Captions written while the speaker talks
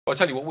Well, I'll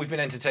tell you what, we've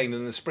been entertained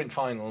in the sprint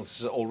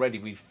finals already.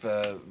 We've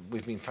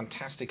been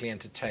fantastically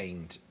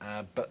entertained.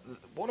 But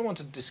what I want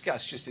to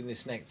discuss just in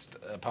this next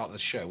part of the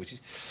show, which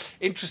is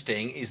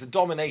interesting, is the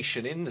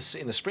domination in the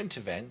sprint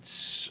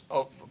events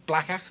of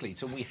black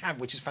athletes, and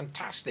which is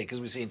fantastic, as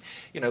we're seeing,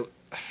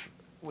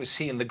 we're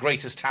seeing the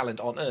greatest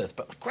talent on earth.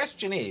 But the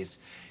question is,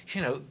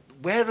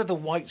 where are the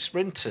white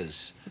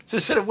sprinters? So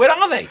sort of, where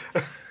are they?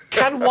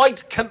 Can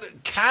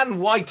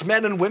white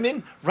men and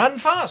women run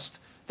fast?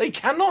 They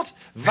cannot.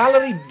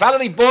 Valery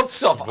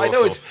Bortsov. I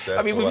know it's.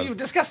 I mean, we've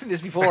discussed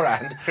this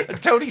beforehand.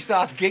 And Tony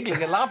starts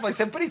giggling and laughing. I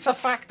said, but it's a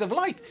fact of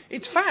life.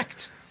 It's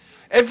fact.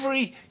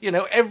 Every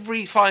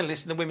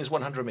finalist in the women's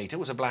 100 metre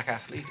was a black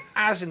athlete,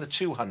 as in the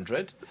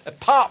 200.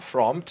 Apart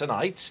from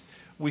tonight,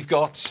 we've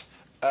got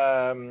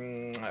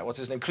what's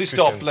his name,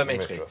 Christophe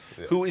Lemaitre,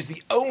 who is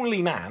the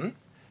only man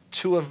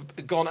to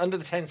have gone under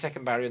the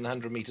 10-second barrier in the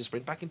 100 metre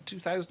sprint back in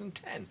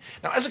 2010.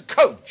 Now, as a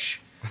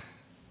coach,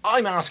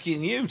 I'm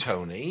asking you,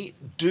 Tony,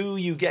 do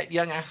you get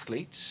young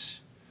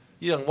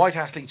white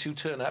athletes who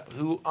turn up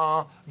who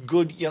are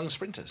good young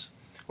sprinters?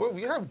 Well,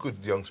 we have good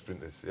young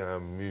sprinters.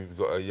 We've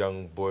got a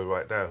young boy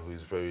right now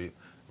who's very,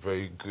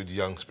 very good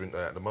young sprinter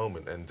at the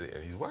moment, and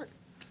he's white.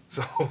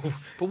 So,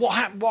 but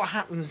what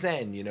happens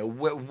then?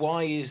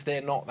 Why is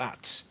there not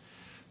that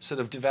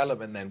sort of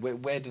development then?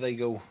 Where do they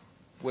go?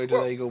 Where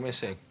do they go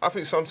missing? I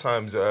think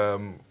sometimes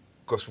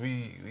because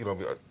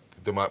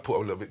they might put a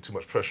little bit too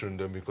much pressure on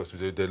them because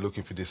they're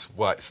looking for this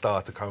white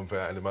star to come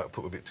out, and they might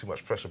put a bit too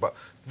much pressure. But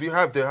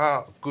there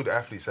are good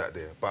athletes out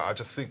there. But I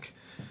just think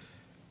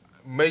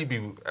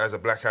maybe as a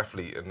black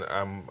athlete and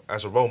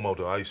as a role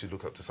model, I used to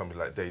look up to somebody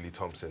like Daley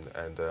Thompson,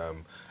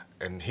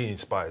 and he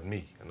inspired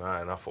me. And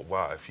I thought,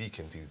 wow, if he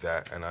can do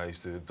that. And I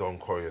used to Don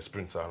Courier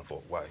sprinter, and I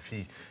thought, wow,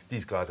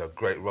 these guys are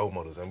great role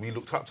models, and we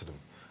looked up to them.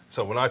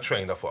 So when I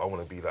trained, I thought I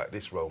want to be like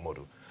this role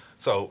model.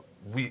 So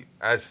we,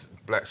 as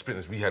black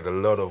sprinters, we had a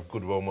lot of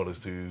good role models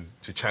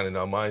to channel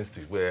our minds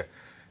to, where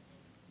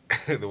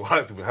the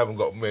white people haven't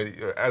got many.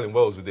 Alan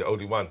Wells was the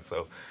only one,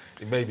 so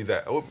it may be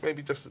that, or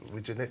maybe just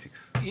with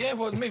genetics. Yeah,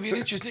 well, maybe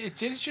it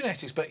is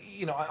genetics, but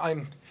I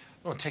don't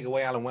want to take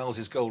away Alan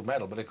Wells' gold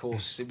medal, but of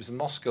course it was the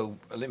Moscow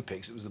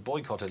Olympics, it was the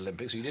boycotted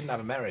Olympics, so you didn't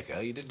have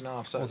America, you didn't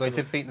have. Well, they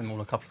did beat them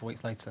all a couple of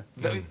weeks later.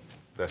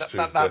 That's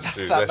true. That's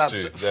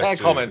fair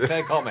comment.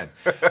 Fair comment.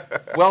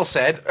 Well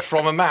said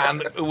from a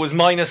man who was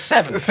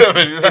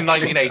 -7 in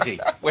 1980,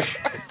 which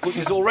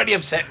has already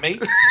upset me,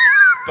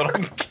 but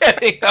I'm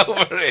getting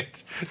over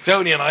it.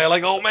 Tony and I are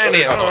like old men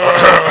here.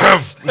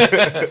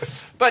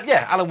 But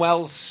yeah, Alan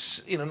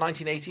Wells,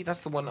 1980.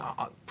 That's the one.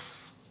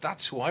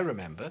 That's who I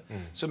remember.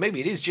 So maybe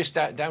it is just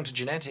down to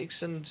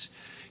genetics, and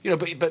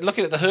but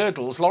looking at the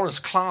hurdles, Lawrence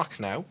Clark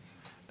now.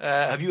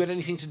 Have you had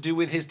anything to do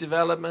with his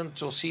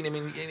development or seen him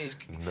in his?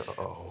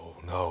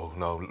 No.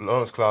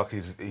 Lawrence Clark,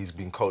 he's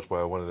been coached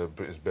by one of the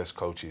Britain's best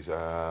coaches,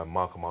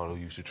 Mark Amano, who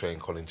used to train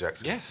Colin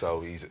Jackson. Yes.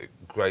 So he's a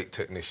great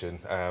technician.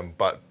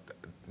 But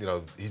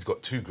he's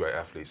got two great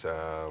athletes.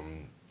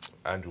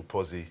 Andrew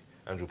Pozzi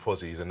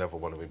is another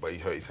one of them, but he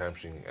hurt his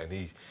hamstring, and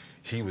he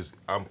was.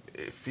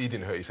 If he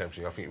didn't hurt his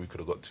hamstring, I think we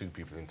could have got two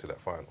people into that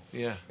final.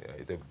 Yeah.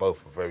 They're both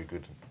very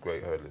good,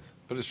 great hurdlers.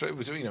 But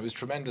it was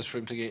tremendous for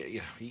him to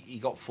get. He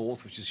got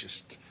fourth, which is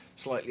just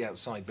slightly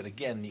outside. But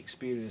again, the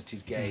experience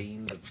he's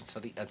gained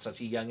at such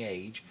a young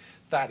age,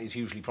 that is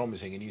hugely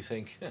promising. And you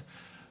think,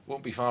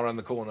 won't be far around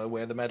the corner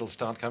where the medals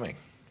start coming.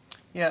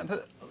 Yeah,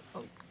 but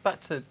back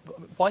to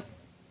why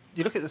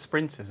you look at the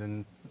sprinters,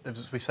 and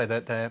as we say,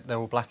 they're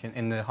all black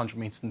in the 100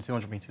 metres and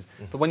 200 metres.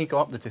 But when you go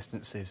up the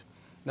distances,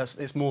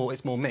 it's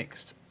more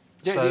mixed.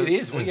 Yeah, so, it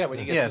is. Well, yeah, when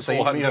you get to the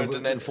 400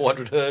 and then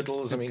 400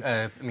 hurdles. I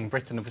mean,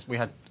 Britain. We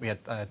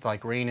had Di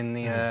Green in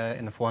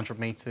the 400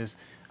 metres.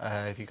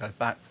 If you go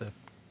back to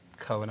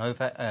Cohen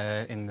Ovet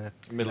in the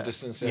middle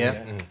distance.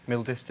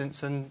 Middle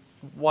distance. And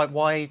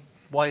why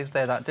is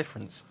there that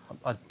difference?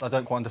 I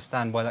don't quite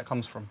understand where that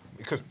comes from.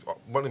 Because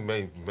one of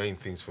the main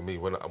things for me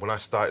when I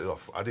started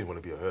off, I didn't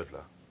want to be a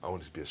hurdler. I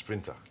wanted to be a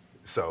sprinter.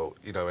 So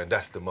and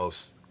that's the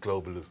most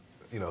global.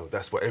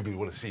 That's what everybody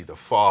wants to see, the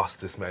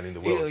fastest man in the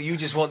world. You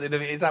just wanted to,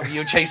 is that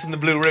you're chasing the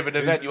blue ribbon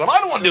event? I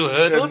don't want to do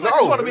hurdles, I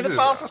just want to be the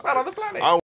fastest man on the planet.